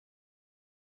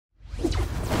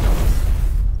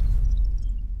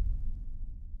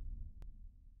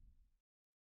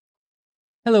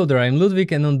Hello there, I'm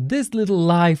Ludwig, and on this little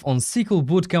live on SQL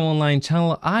Bootcamp Online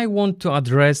channel, I want to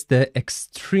address the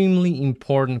extremely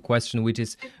important question, which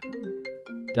is,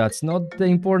 that's not the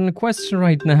important question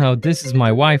right now, this is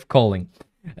my wife calling.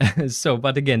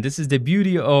 But again, this is the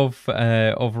beauty of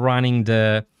running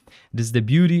the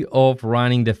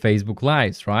Facebook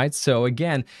Lives, right? So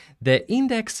again, the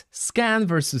index scan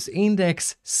versus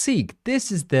index seek.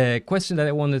 This is the question that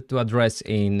I wanted to address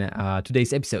in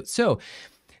today's episode. So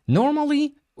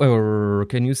normally, or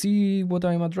can you see what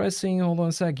I'm addressing? Hold on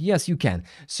a sec. Yes, you can.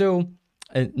 So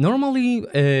normally,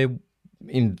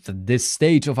 in this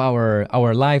stage of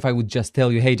our life, I would just tell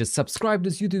you, hey, just subscribe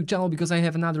this YouTube channel because I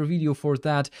have another video for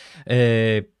that,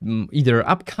 either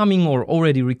upcoming or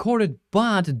already recorded.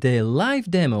 But the live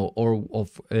demo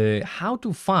of how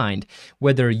to find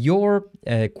whether your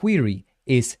query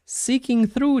is seeking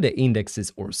through the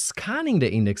indexes or scanning the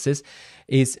indexes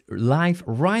is live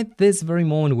right this very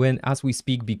moment as we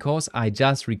speak, because I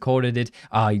just recorded it.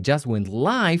 I just went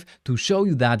live to show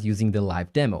you that using the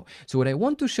live demo. So what I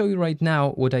want to show you right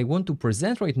now, what I want to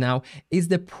present right now is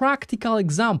the practical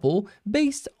example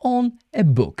based on a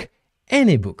book,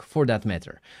 any book for that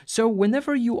matter. So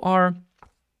whenever you're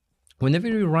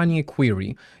running a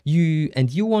query,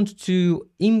 you want to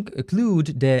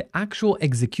include the actual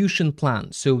execution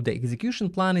plan. So the execution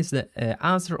plan is the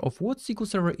answer of what SQL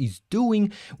Server is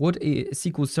doing, what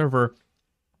SQL Server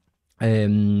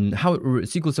how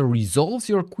SQL Server resolves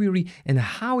your query and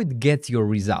how it gets your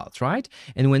results, right?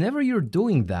 And whenever you're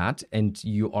doing that and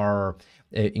you are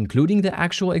including the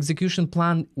actual execution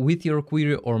plan with your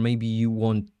query, or maybe you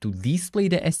want to display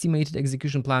the estimated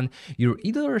execution plan, you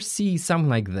either see something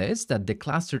like this, that the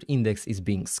clustered index is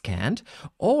being scanned,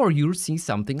 or you'll see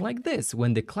something like this,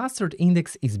 when the clustered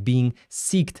index is being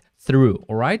seeked through,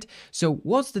 all right? So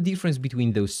what's the difference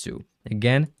between those two?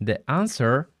 Again, the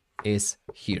answer is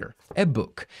here, a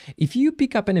book. If you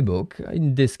pick up any book,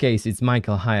 in this case it's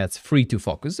Michael Hyatt's Free to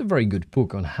Focus, a very good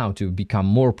book on how to become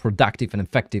more productive and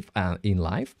effective in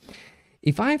life.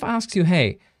 If I've asked you,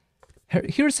 hey,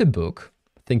 here's a book,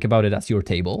 think about it as your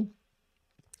table,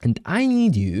 and I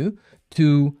need you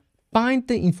to find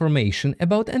the information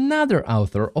about another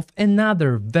author of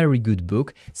another very good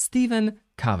book, Stephen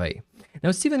Covey.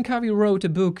 Now, Stephen Covey wrote a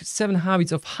book, 7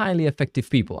 Habits of Highly Effective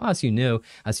People. As you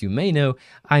may know,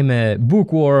 I'm a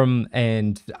bookworm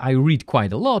and I read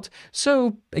quite a lot.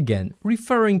 So again,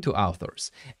 referring to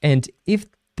authors. And if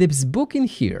this book in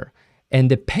here and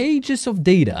the pages of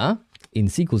data in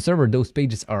SQL Server, those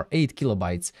pages are 8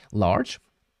 kilobytes large.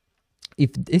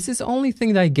 If this is the only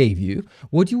thing that I gave you,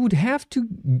 what you would have to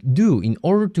do in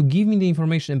order to give me the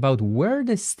information about where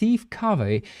the Steve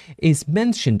Covey is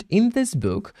mentioned in this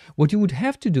book, what you would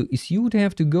have to do is you would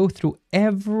have to go through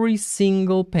every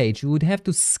single page. You would have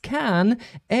to scan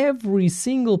every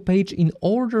single page in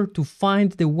order to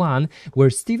find the one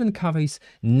where Stephen Covey's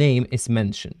name is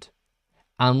mentioned.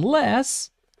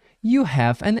 Unless you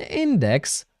have an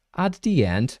index at the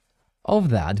end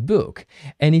of that book.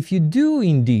 And if you do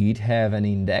indeed have an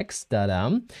index,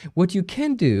 what you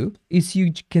can do is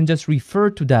you can just refer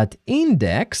to that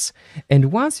index,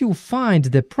 and once you find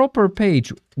the proper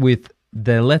page with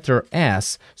the letter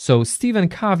S, so Stephen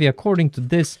Covey, according to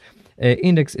this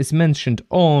index, is mentioned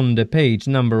on the page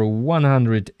number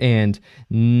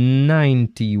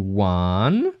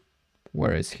 191.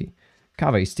 Where is he?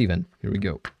 Covey, Stephen. Here we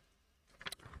go.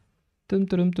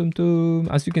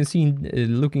 As you can see,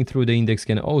 looking through the index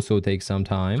can also take some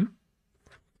time.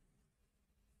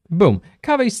 Boom,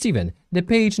 Covey Stephen, the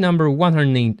page number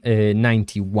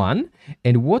 191.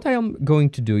 And what I am going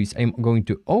to do is I'm going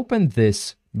to open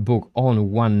this book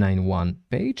on 191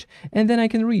 page, and then I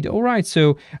can read. All right,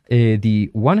 so the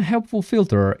one helpful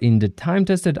filter in the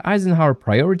time-tested Eisenhower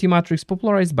priority matrix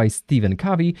popularized by Stephen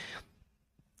Covey.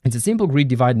 It's a simple grid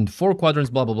divided into 4 quadrants,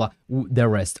 blah, blah, blah, the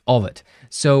rest of it.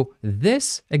 So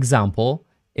this example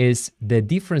is the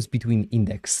difference between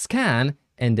index scan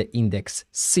and the index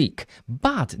seek.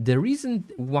 But the reason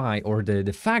why, or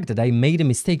the fact that I made a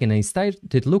mistake and I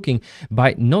started looking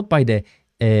not by the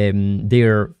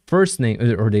their first name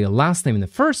or their last name and the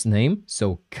first name,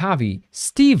 so Covey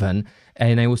Stephen,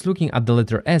 and I was looking at the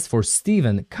letter S for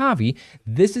Stephen Covey,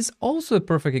 this is also a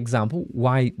perfect example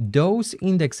why those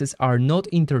indexes are not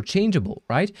interchangeable,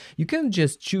 right? You can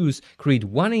just create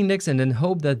one index and then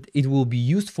hope that it will be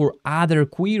used for other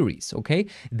queries, okay?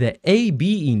 The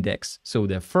AB index, so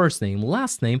the first name,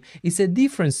 last name, is a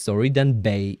different story than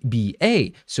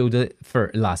BA, so the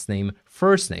last name,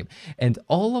 first name. And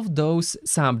all of those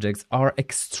subjects are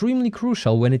extremely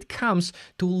crucial when it comes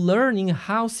to learning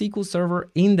how SQL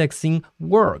Server indexing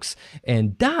works. And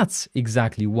that's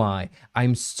exactly why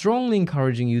I'm strongly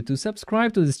encouraging you to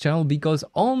subscribe to this channel, because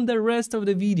on the rest of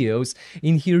the videos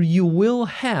in here you will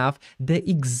have the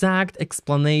exact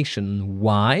explanation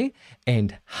why and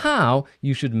how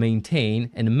you should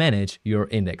maintain and manage your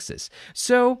indexes.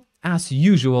 So, as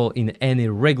usual in any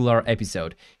regular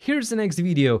episode, here's the next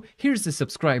video, here's the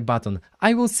subscribe button.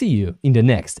 I will see you in the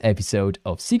next episode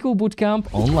of SQL Bootcamp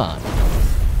Online.